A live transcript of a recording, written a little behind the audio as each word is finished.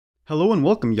Hello and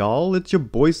welcome, y'all. It's your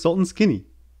boy Sultan Skinny,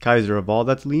 Kaiser of all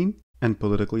that's lean and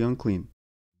politically unclean.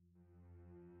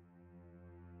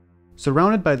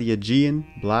 Surrounded by the Aegean,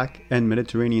 Black, and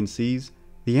Mediterranean seas,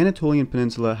 the Anatolian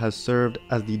Peninsula has served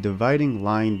as the dividing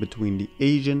line between the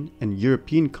Asian and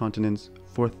European continents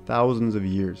for thousands of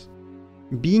years.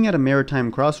 Being at a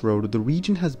maritime crossroad, the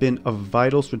region has been of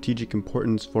vital strategic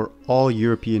importance for all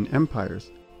European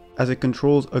empires, as it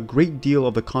controls a great deal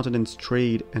of the continent's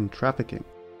trade and trafficking.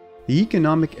 The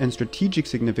economic and strategic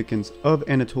significance of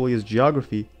Anatolia's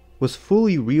geography was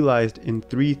fully realized in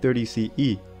 330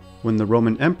 CE, when the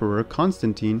Roman Emperor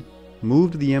Constantine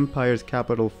moved the empire's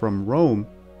capital from Rome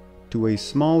to a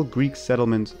small Greek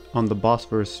settlement on the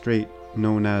Bosphorus Strait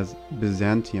known as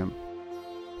Byzantium.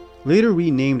 Later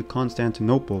renamed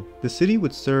Constantinople, the city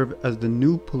would serve as the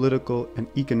new political and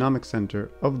economic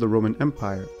center of the Roman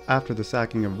Empire after the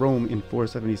sacking of Rome in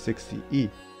 476 CE.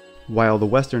 While the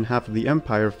western half of the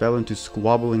empire fell into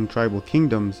squabbling tribal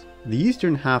kingdoms, the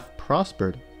eastern half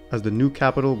prospered as the new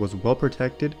capital was well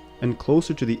protected and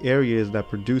closer to the areas that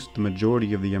produced the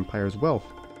majority of the empire's wealth.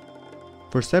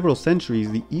 For several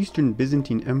centuries, the Eastern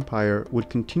Byzantine Empire would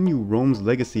continue Rome's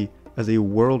legacy as a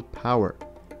world power,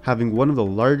 having one of the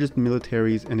largest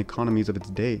militaries and economies of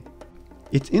its day.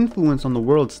 Its influence on the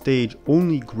world stage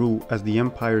only grew as the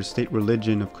empire's state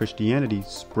religion of Christianity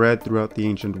spread throughout the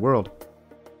ancient world.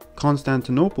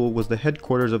 Constantinople was the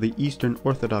headquarters of the Eastern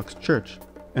Orthodox Church,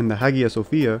 and the Hagia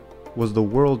Sophia was the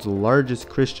world's largest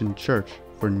Christian church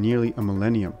for nearly a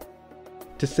millennium.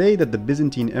 To say that the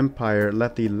Byzantine Empire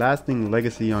left a lasting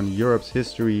legacy on Europe's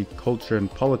history, culture, and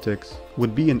politics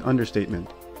would be an understatement.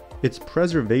 Its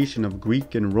preservation of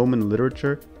Greek and Roman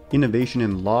literature, innovation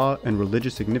in law, and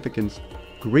religious significance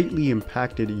greatly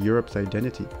impacted Europe's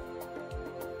identity.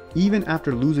 Even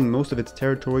after losing most of its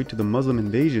territory to the Muslim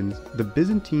invasions, the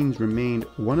Byzantines remained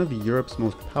one of Europe's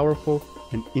most powerful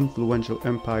and influential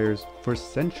empires for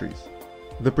centuries.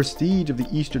 The prestige of the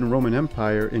Eastern Roman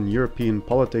Empire in European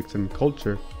politics and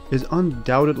culture is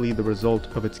undoubtedly the result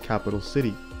of its capital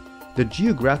city. The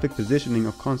geographic positioning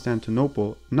of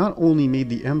Constantinople not only made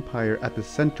the empire at the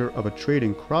center of a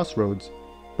trading crossroads,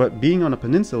 but being on a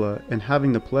peninsula and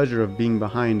having the pleasure of being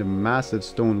behind massive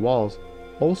stone walls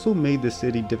also made the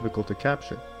city difficult to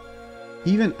capture.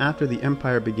 Even after the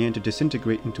empire began to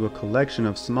disintegrate into a collection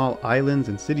of small islands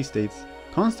and city-states,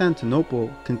 Constantinople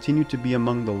continued to be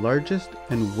among the largest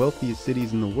and wealthiest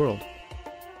cities in the world.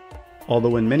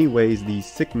 Although in many ways the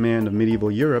sick man of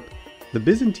medieval Europe, the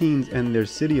Byzantines and their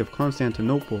city of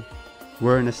Constantinople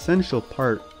were an essential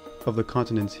part of the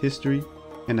continent's history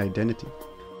and identity.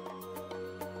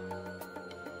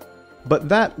 But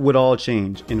that would all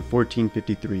change in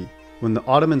 1453, when the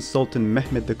Ottoman Sultan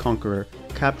Mehmed the Conqueror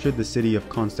captured the city of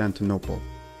Constantinople.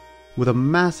 With a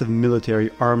massive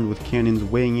military armed with cannons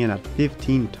weighing in at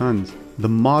 15 tons, the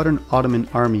modern Ottoman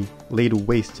army laid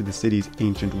waste to the city's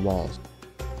ancient walls.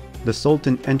 The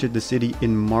Sultan entered the city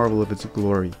in marvel of its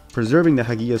glory, preserving the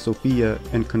Hagia Sophia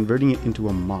and converting it into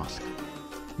a mosque.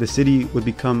 The city would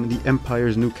become the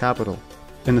empire's new capital,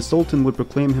 and the Sultan would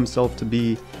proclaim himself to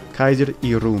be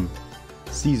Kaiser-i Rum,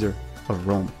 Caesar of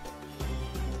Rome.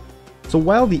 So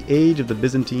while the age of the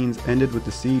Byzantines ended with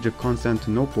the siege of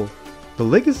Constantinople, the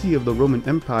legacy of the Roman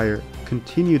Empire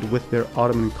continued with their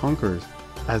Ottoman conquerors,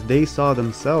 as they saw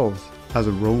themselves as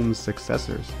Rome's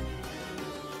successors.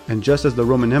 And just as the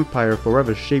Roman Empire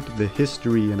forever shaped the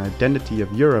history and identity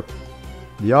of Europe,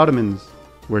 the Ottomans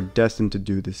were destined to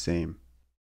do the same.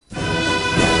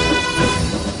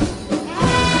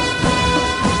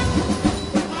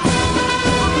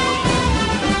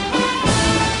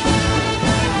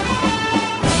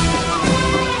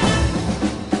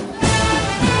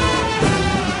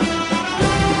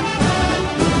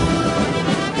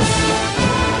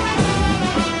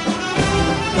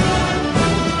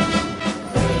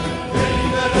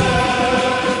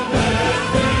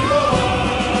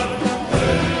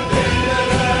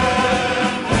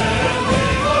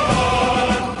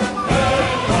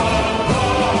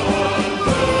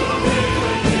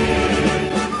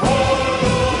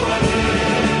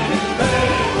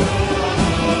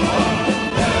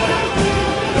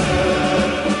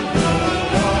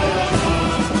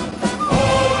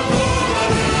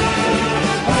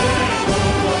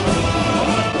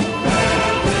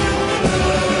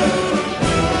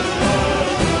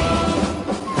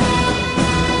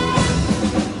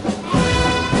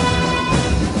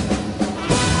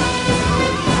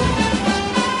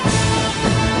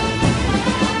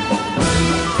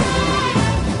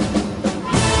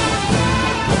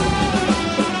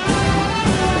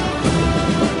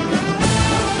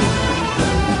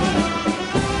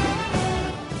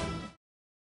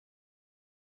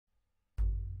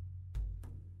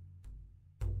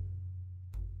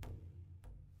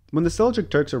 When the Seljuk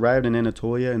Turks arrived in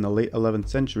Anatolia in the late 11th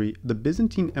century, the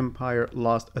Byzantine Empire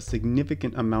lost a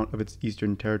significant amount of its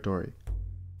eastern territory.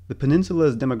 The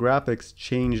peninsula's demographics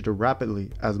changed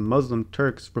rapidly as Muslim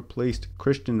Turks replaced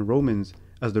Christian Romans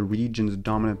as the region's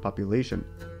dominant population.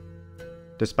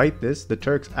 Despite this, the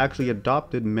Turks actually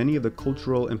adopted many of the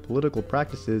cultural and political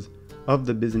practices of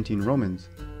the Byzantine Romans.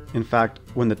 In fact,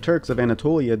 when the Turks of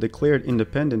Anatolia declared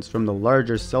independence from the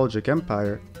larger Seljuk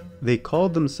Empire, they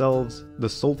called themselves the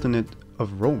Sultanate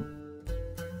of Rome.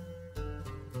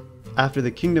 After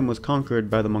the kingdom was conquered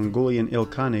by the Mongolian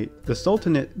Ilkhanate, the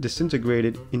Sultanate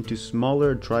disintegrated into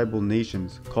smaller tribal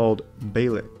nations called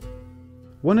Beylik.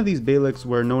 One of these Beyliks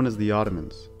were known as the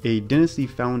Ottomans, a dynasty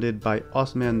founded by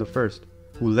Osman I,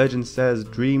 who legend says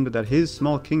dreamed that his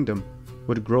small kingdom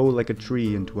would grow like a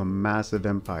tree into a massive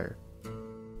empire.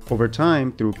 Over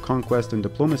time, through conquest and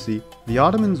diplomacy, the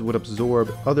Ottomans would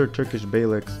absorb other Turkish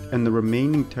beyliks and the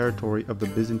remaining territory of the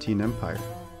Byzantine Empire.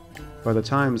 By the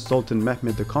time Sultan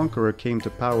Mehmed the Conqueror came to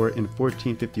power in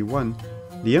 1451,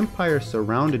 the empire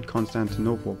surrounded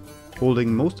Constantinople,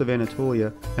 holding most of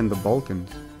Anatolia and the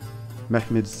Balkans.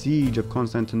 Mehmed's siege of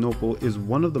Constantinople is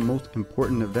one of the most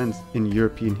important events in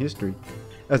European history,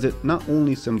 as it not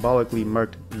only symbolically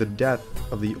marked the death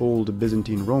of the old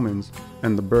Byzantine Romans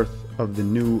and the birth of the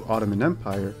new Ottoman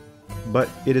Empire, but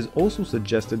it is also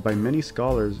suggested by many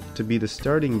scholars to be the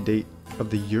starting date of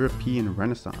the European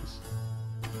Renaissance.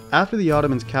 After the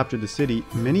Ottomans captured the city,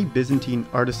 many Byzantine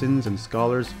artisans and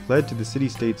scholars fled to the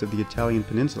city-states of the Italian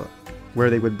peninsula, where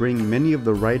they would bring many of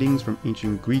the writings from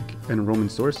ancient Greek and Roman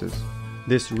sources.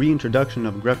 This reintroduction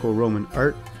of Greco-Roman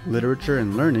art, literature,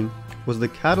 and learning was the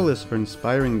catalyst for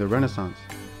inspiring the Renaissance,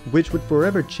 which would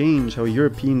forever change how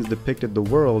Europeans depicted the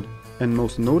world, and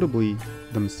most notably,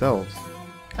 themselves.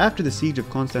 After the siege of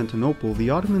Constantinople,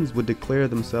 the Ottomans would declare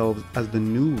themselves as the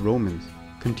new Romans,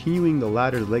 continuing the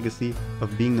latter's legacy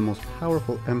of being the most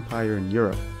powerful empire in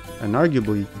Europe, and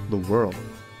arguably the world.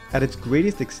 At its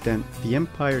greatest extent, the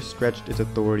empire stretched its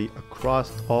authority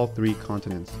across all three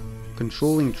continents,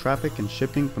 controlling traffic and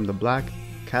shipping from the Black,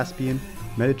 Caspian,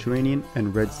 Mediterranean,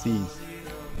 and Red Seas.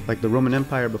 Like the Roman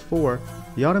Empire before,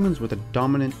 the Ottomans were the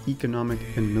dominant economic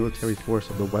and military force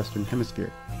of the Western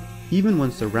Hemisphere. Even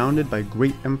when surrounded by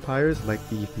great empires like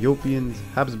the Ethiopians,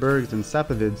 Habsburgs, and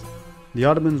Safavids, the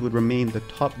Ottomans would remain the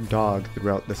top dog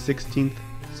throughout the 16th,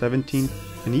 17th,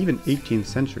 and even 18th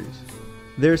centuries.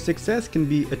 Their success can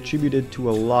be attributed to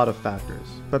a lot of factors,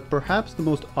 but perhaps the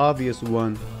most obvious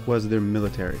one was their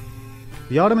military.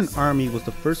 The Ottoman army was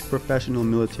the first professional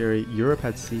military Europe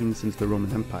had seen since the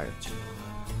Roman Empire.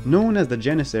 Known as the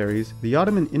Janissaries, the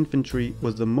Ottoman infantry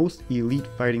was the most elite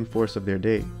fighting force of their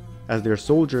day, as their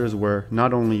soldiers were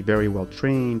not only very well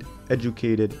trained,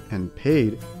 educated, and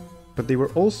paid, but they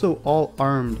were also all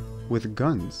armed with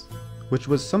guns, which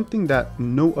was something that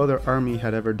no other army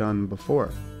had ever done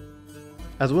before.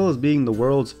 As well as being the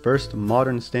world's first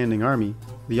modern standing army,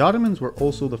 the Ottomans were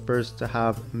also the first to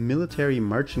have military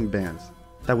marching bands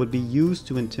that would be used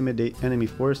to intimidate enemy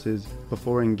forces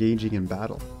before engaging in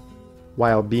battle.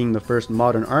 While being the first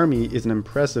modern army is an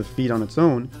impressive feat on its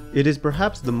own, it is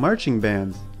perhaps the marching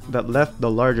bands that left the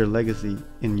larger legacy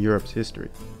in Europe's history.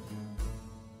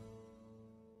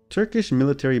 Turkish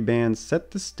military bands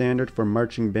set the standard for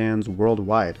marching bands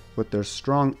worldwide, with their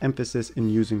strong emphasis in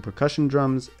using percussion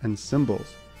drums and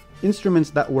cymbals, instruments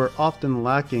that were often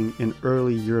lacking in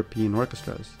early European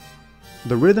orchestras.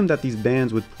 The rhythm that these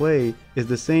bands would play is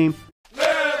the same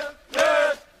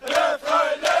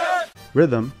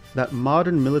rhythm that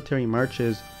modern military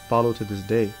marches follow to this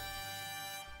day.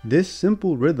 This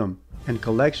simple rhythm and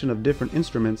collection of different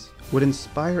instruments would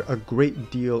inspire a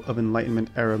great deal of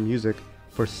Enlightenment-era music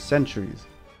for centuries.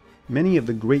 Many of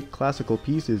the great classical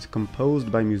pieces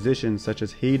composed by musicians such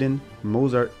as Haydn,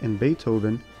 Mozart, and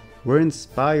Beethoven were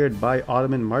inspired by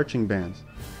Ottoman marching bands,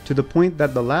 to the point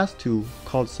that the last two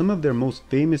called some of their most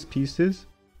famous pieces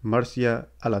Marcia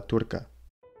alla Turca.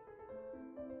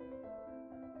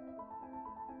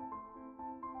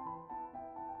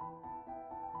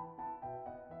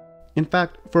 In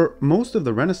fact, for most of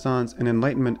the Renaissance and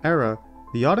Enlightenment era,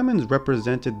 the Ottomans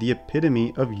represented the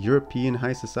epitome of European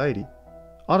high society.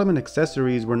 Ottoman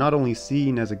accessories were not only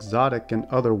seen as exotic and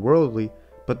otherworldly,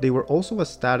 but they were also a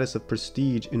status of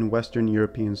prestige in Western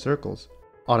European circles.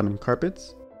 Ottoman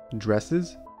carpets,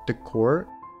 dresses, decor,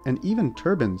 and even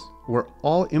turbans were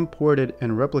all imported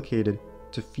and replicated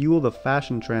to fuel the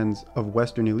fashion trends of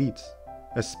Western elites,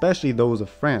 especially those of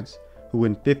France, who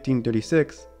in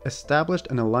 1536 established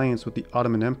an alliance with the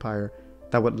Ottoman Empire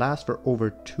that would last for over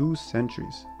 2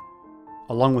 centuries.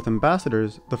 Along with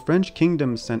ambassadors, the French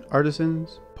kingdom sent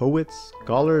artisans, poets,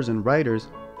 scholars, and writers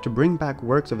to bring back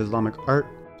works of Islamic art,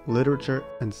 literature,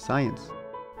 and science.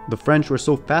 The French were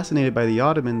so fascinated by the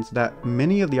Ottomans that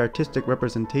many of the artistic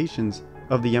representations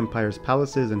of the empire's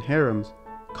palaces and harems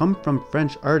come from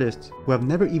French artists who have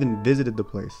never even visited the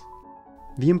place.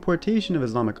 The importation of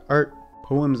Islamic art,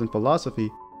 poems, and philosophy,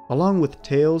 along with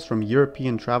tales from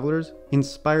European travelers,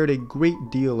 inspired a great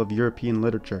deal of European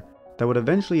literature that would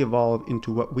eventually evolve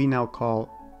into what we now call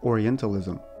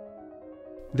Orientalism.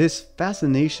 This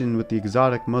fascination with the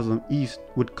exotic Muslim East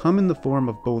would come in the form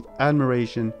of both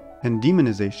admiration and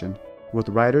demonization, with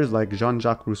writers like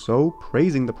Jean-Jacques Rousseau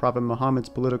praising the Prophet Muhammad's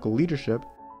political leadership,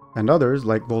 and others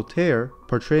like Voltaire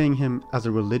portraying him as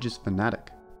a religious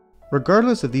fanatic.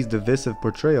 Regardless of these divisive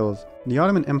portrayals, the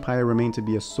Ottoman Empire remained to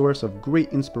be a source of great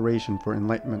inspiration for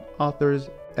Enlightenment authors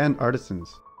and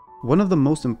artisans. One of the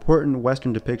most important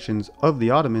Western depictions of the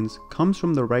Ottomans comes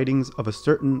from the writings of a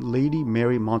certain Lady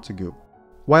Mary Montagu.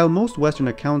 While most Western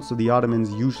accounts of the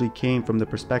Ottomans usually came from the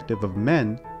perspective of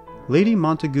men, Lady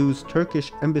Montagu's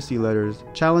Turkish embassy letters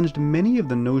challenged many of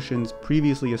the notions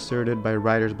previously asserted by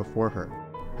writers before her.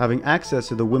 Having access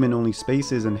to the women-only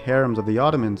spaces and harems of the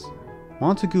Ottomans,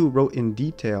 Montagu wrote in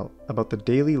detail about the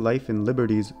daily life and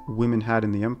liberties women had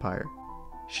in the empire.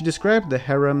 She described the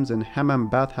harems and hammam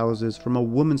bathhouses from a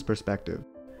woman's perspective,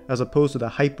 as opposed to the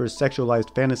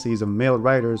hyper-sexualized fantasies of male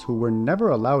writers who were never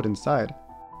allowed inside.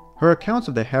 Her accounts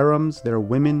of the harems, their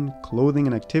women, clothing,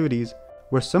 and activities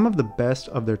were some of the best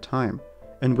of their time,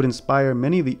 and would inspire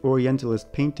many of the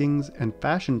Orientalist paintings and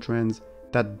fashion trends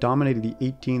that dominated the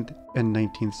 18th and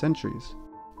 19th centuries.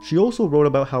 She also wrote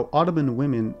about how Ottoman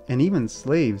women, and even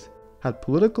slaves, had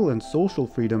political and social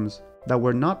freedoms that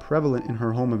were not prevalent in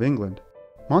her home of England.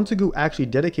 Montagu actually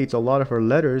dedicates a lot of her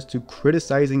letters to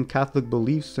criticizing Catholic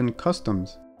beliefs and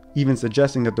customs, even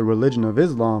suggesting that the religion of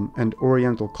Islam and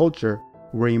Oriental culture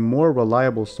were a more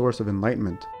reliable source of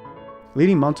enlightenment.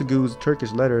 Lady Montagu's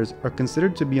Turkish letters are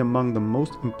considered to be among the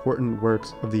most important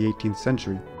works of the 18th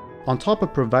century. On top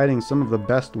of providing some of the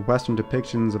best Western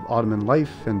depictions of Ottoman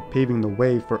life and paving the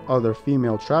way for other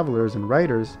female travelers and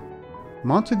writers,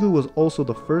 Montagu was also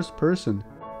the first person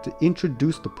to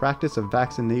introduce the practice of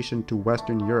vaccination to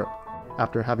Western Europe,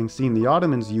 after having seen the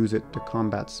Ottomans use it to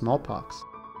combat smallpox.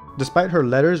 Despite her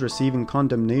letters receiving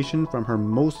condemnation from her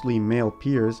mostly male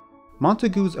peers,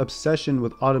 Montagu's obsession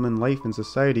with Ottoman life and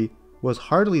society was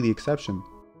hardly the exception.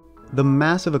 The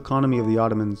massive economy of the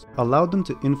Ottomans allowed them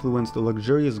to influence the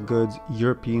luxurious goods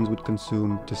Europeans would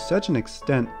consume to such an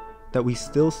extent that we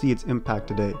still see its impact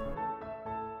today.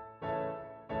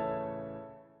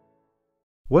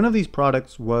 One of these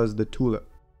products was the tulip.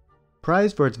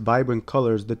 Prized for its vibrant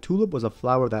colors, the tulip was a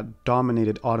flower that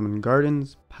dominated Ottoman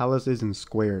gardens, palaces, and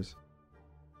squares.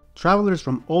 Travelers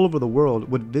from all over the world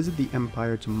would visit the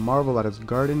empire to marvel at its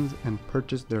gardens and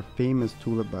purchase their famous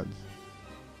tulip buds.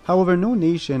 However, no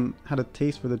nation had a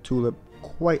taste for the tulip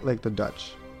quite like the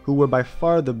Dutch, who were by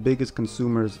far the biggest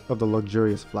consumers of the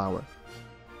luxurious flower.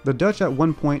 The Dutch at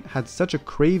one point had such a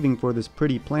craving for this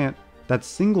pretty plant that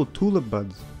single tulip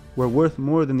buds were worth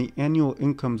more than the annual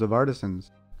incomes of artisans.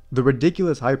 The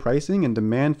ridiculous high pricing and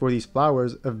demand for these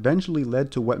flowers eventually led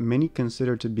to what many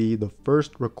consider to be the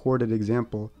first recorded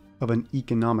example of an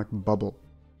economic bubble.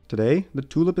 Today, the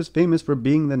tulip is famous for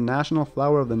being the national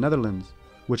flower of the Netherlands,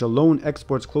 which alone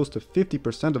exports close to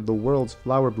 50% of the world's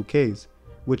flower bouquets,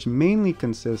 which mainly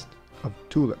consist of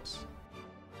tulips.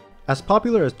 As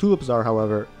popular as tulips are,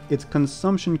 however, its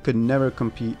consumption could never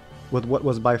compete with what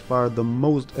was by far the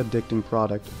most addicting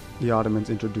product the Ottomans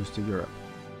introduced to Europe: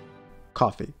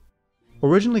 coffee.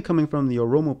 Originally coming from the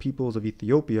Oromo peoples of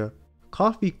Ethiopia,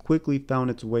 coffee quickly found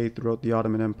its way throughout the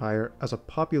Ottoman Empire as a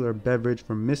popular beverage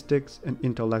for mystics and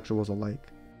intellectuals alike.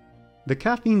 The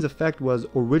caffeine's effect was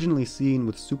originally seen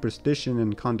with superstition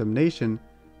and condemnation,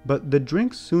 but the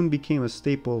drink soon became a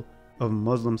staple of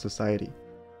Muslim society.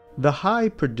 The high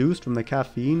produced from the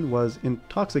caffeine was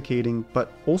intoxicating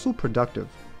but also productive.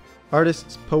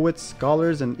 Artists, poets,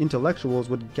 scholars, and intellectuals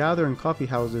would gather in coffee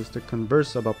houses to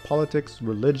converse about politics,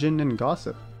 religion, and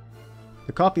gossip.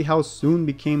 The coffee house soon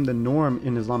became the norm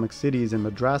in Islamic cities and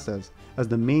madrasas as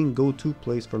the main go-to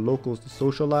place for locals to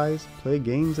socialize, play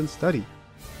games, and study.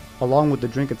 Along with the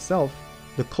drink itself,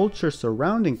 the culture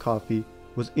surrounding coffee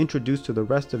was introduced to the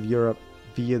rest of Europe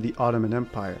via the Ottoman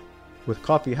Empire, with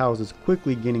coffee houses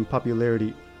quickly gaining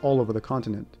popularity all over the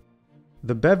continent.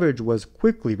 The beverage was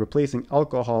quickly replacing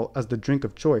alcohol as the drink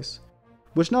of choice,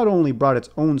 which not only brought its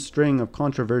own string of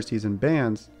controversies and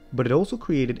bans, but it also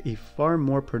created a far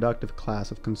more productive class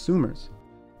of consumers.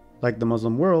 Like the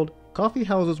Muslim world, coffee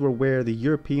houses were where the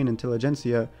European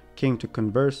intelligentsia came to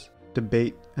converse,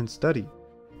 debate, and study.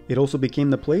 It also became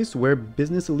the place where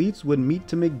business elites would meet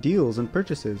to make deals and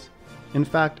purchases. In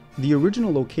fact, the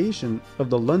original location of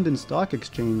the London Stock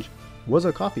Exchange was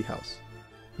a coffee house.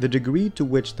 The degree to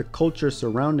which the culture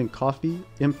surrounding coffee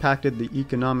impacted the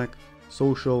economic,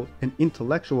 social, and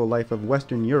intellectual life of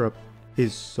Western Europe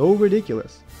is so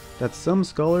ridiculous that some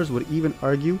scholars would even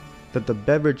argue that the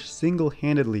beverage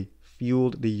single-handedly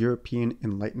fueled the European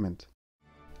Enlightenment.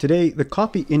 Today, the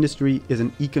coffee industry is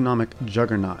an economic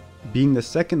juggernaut, being the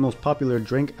second most popular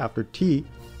drink after tea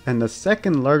and the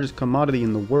second largest commodity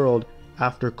in the world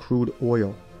after crude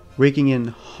oil, raking in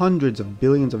hundreds of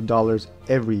billions of dollars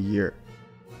every year.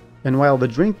 And while the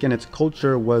drink and its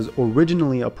culture was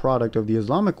originally a product of the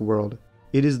Islamic world,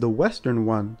 it is the Western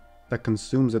one that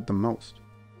consumes it the most.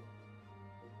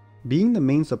 Being the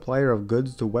main supplier of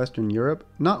goods to Western Europe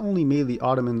not only made the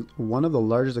Ottomans one of the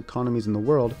largest economies in the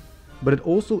world, but it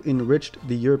also enriched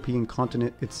the European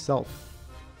continent itself.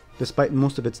 Despite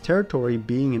most of its territory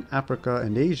being in Africa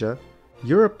and Asia,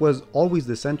 Europe was always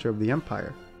the center of the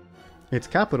empire. Its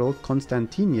capital,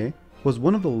 Constantinople, was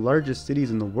one of the largest cities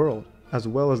in the world, as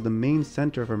well as the main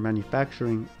center for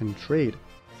manufacturing and trade.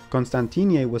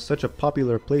 Constantinople was such a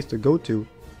popular place to go to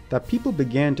that people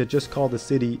began to just call the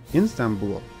city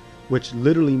Istanbul, which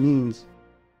literally means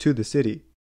to the city.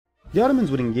 The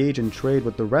Ottomans would engage in trade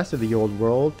with the rest of the Old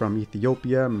World, from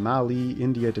Ethiopia, Mali,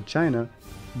 India to China,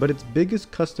 but its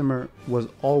biggest customer was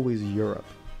always Europe.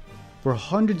 For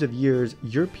hundreds of years,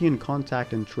 European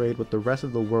contact and trade with the rest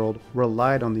of the world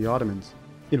relied on the Ottomans.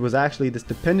 It was actually this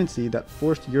dependency that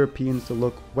forced Europeans to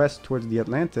look west towards the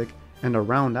Atlantic and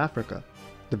around Africa,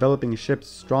 developing ships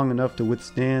strong enough to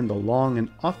withstand the long and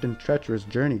often treacherous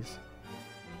journeys.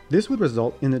 This would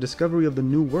result in the discovery of the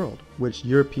New World, which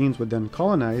Europeans would then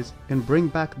colonize and bring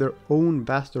back their own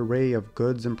vast array of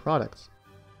goods and products.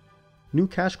 New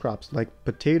cash crops like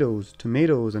potatoes,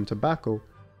 tomatoes, and tobacco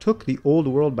took the Old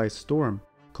World by storm,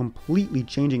 completely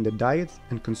changing the diets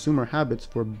and consumer habits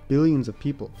for billions of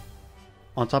people.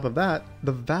 On top of that,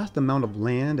 the vast amount of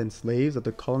land and slaves that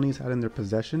the colonies had in their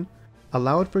possession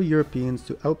allowed for Europeans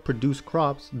to outproduce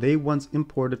crops they once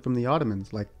imported from the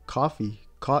Ottomans, like coffee,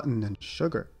 cotton, and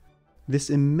sugar. This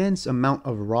immense amount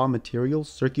of raw materials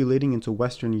circulating into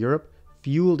Western Europe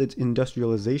fueled its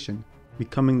industrialization,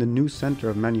 becoming the new center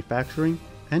of manufacturing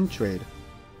and trade.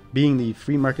 Being the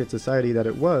free market society that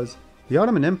it was, the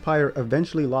Ottoman Empire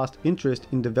eventually lost interest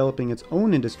in developing its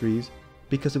own industries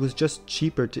because it was just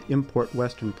cheaper to import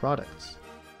Western products.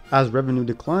 As revenue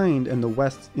declined and the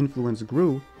West's influence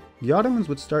grew, the Ottomans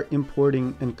would start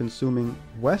importing and consuming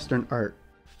Western art,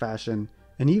 fashion,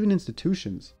 and even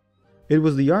institutions. It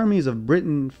was the armies of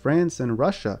Britain, France, and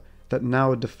Russia that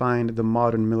now defined the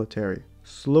modern military,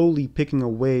 slowly picking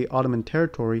away Ottoman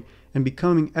territory and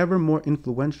becoming ever more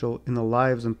influential in the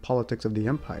lives and politics of the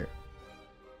empire.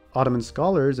 Ottoman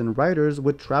scholars and writers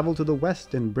would travel to the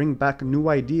West and bring back new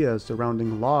ideas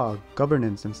surrounding law,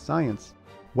 governance, and science.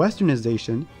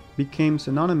 Westernization became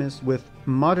synonymous with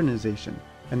modernization,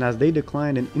 and as they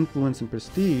declined in influence and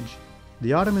prestige,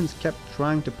 the Ottomans kept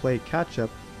trying to play catch-up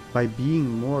by being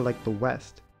more like the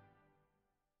West.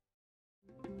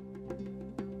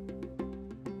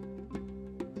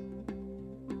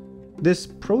 This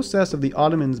process of the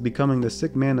Ottomans becoming the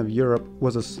sick man of Europe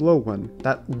was a slow one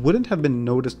that wouldn't have been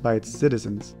noticed by its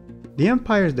citizens. The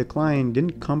empire's decline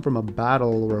didn't come from a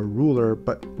battle or a ruler,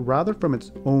 but rather from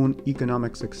its own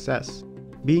economic success.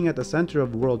 Being at the center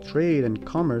of world trade and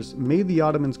commerce made the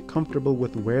Ottomans comfortable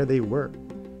with where they were.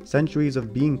 Centuries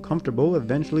of being comfortable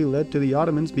eventually led to the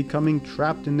Ottomans becoming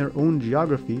trapped in their own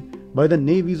geography by the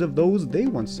navies of those they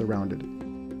once surrounded.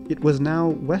 It was now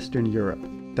Western Europe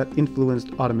that influenced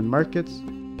Ottoman markets,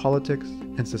 politics,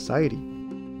 and society.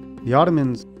 The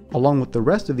Ottomans, along with the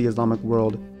rest of the Islamic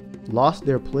world, lost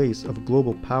their place of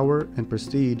global power and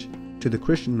prestige to the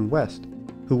Christian West,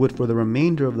 who would for the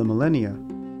remainder of the millennia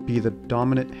be the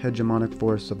dominant hegemonic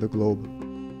force of the globe.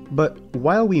 But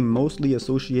while we mostly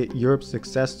associate Europe's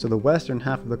success to the western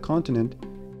half of the continent,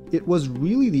 it was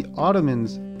really the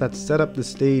Ottomans that set up the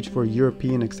stage for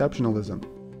European exceptionalism.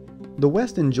 The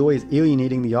West enjoys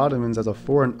alienating the Ottomans as a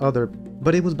foreign other,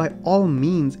 but it was by all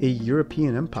means a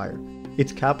European empire.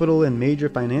 Its capital and major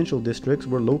financial districts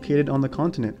were located on the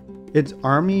continent. Its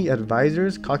army,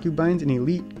 advisors, concubines, and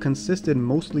elite consisted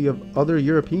mostly of other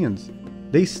Europeans.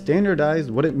 They standardized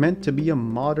what it meant to be a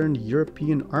modern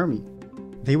European army.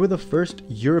 They were the first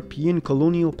European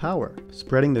colonial power,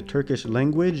 spreading the Turkish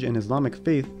language and Islamic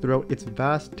faith throughout its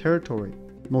vast territory,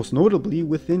 most notably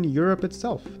within Europe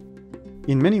itself.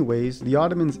 In many ways, the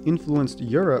Ottomans influenced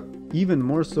Europe even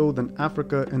more so than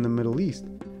Africa and the Middle East,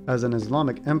 as an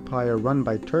Islamic empire run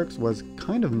by Turks was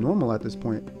kind of normal at this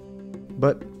point.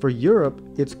 But for Europe,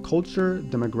 its culture,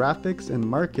 demographics, and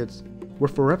markets were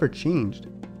forever changed.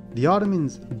 The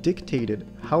Ottomans dictated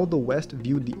how the West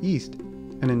viewed the East,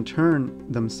 and in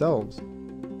turn, themselves.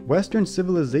 Western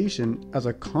civilization as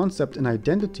a concept and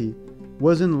identity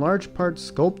was in large part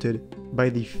sculpted by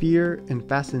the fear and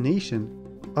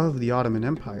fascination of the Ottoman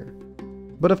Empire.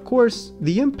 But of course,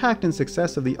 the impact and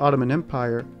success of the Ottoman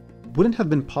Empire wouldn't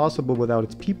have been possible without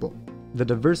its people. The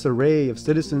diverse array of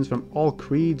citizens from all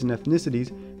creeds and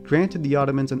ethnicities granted the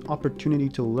Ottomans an opportunity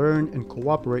to learn and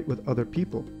cooperate with other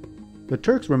people. The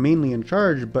Turks were mainly in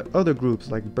charge, but other groups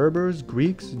like Berbers,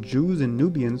 Greeks, Jews, and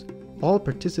Nubians all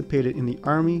participated in the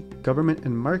army, government,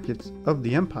 and markets of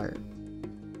the empire.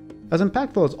 As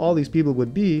impactful as all these people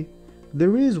would be,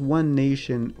 there is one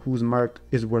nation whose mark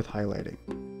is worth highlighting.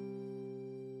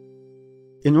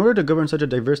 In order to govern such a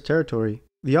diverse territory,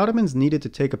 the Ottomans needed to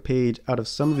take a page out of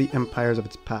some of the empires of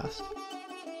its past.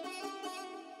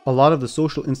 A lot of the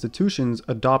social institutions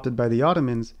adopted by the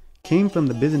Ottomans came from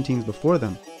the Byzantines before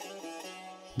them.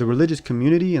 The religious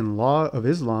community and law of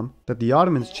Islam that the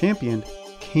Ottomans championed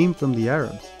came from the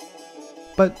Arabs.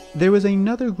 But there was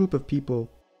another group of people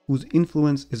whose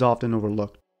influence is often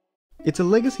overlooked. It's a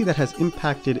legacy that has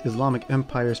impacted Islamic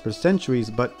empires for centuries,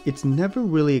 but it's never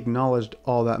really acknowledged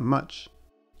all that much.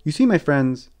 You see, my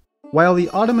friends, while the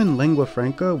Ottoman lingua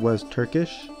franca was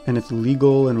Turkish and its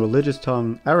legal and religious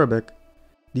tongue Arabic,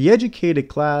 the educated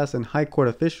class and high court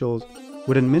officials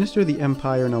would administer the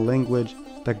empire in a language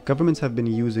that governments have been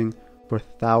using for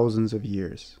thousands of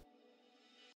years.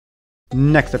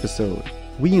 Next episode,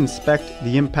 we inspect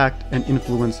the impact and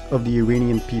influence of the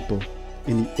Iranian people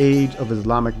in the age of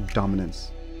Islamic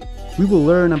dominance. We will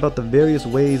learn about the various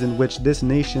ways in which this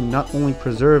nation not only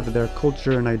preserved their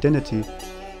culture and identity,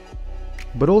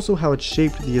 but also how it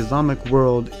shaped the Islamic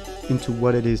world into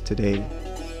what it is today.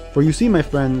 For you see, my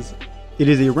friends, it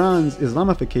is Iran's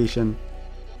Islamification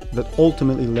that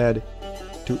ultimately led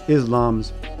to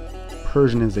Islam's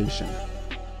Persianization.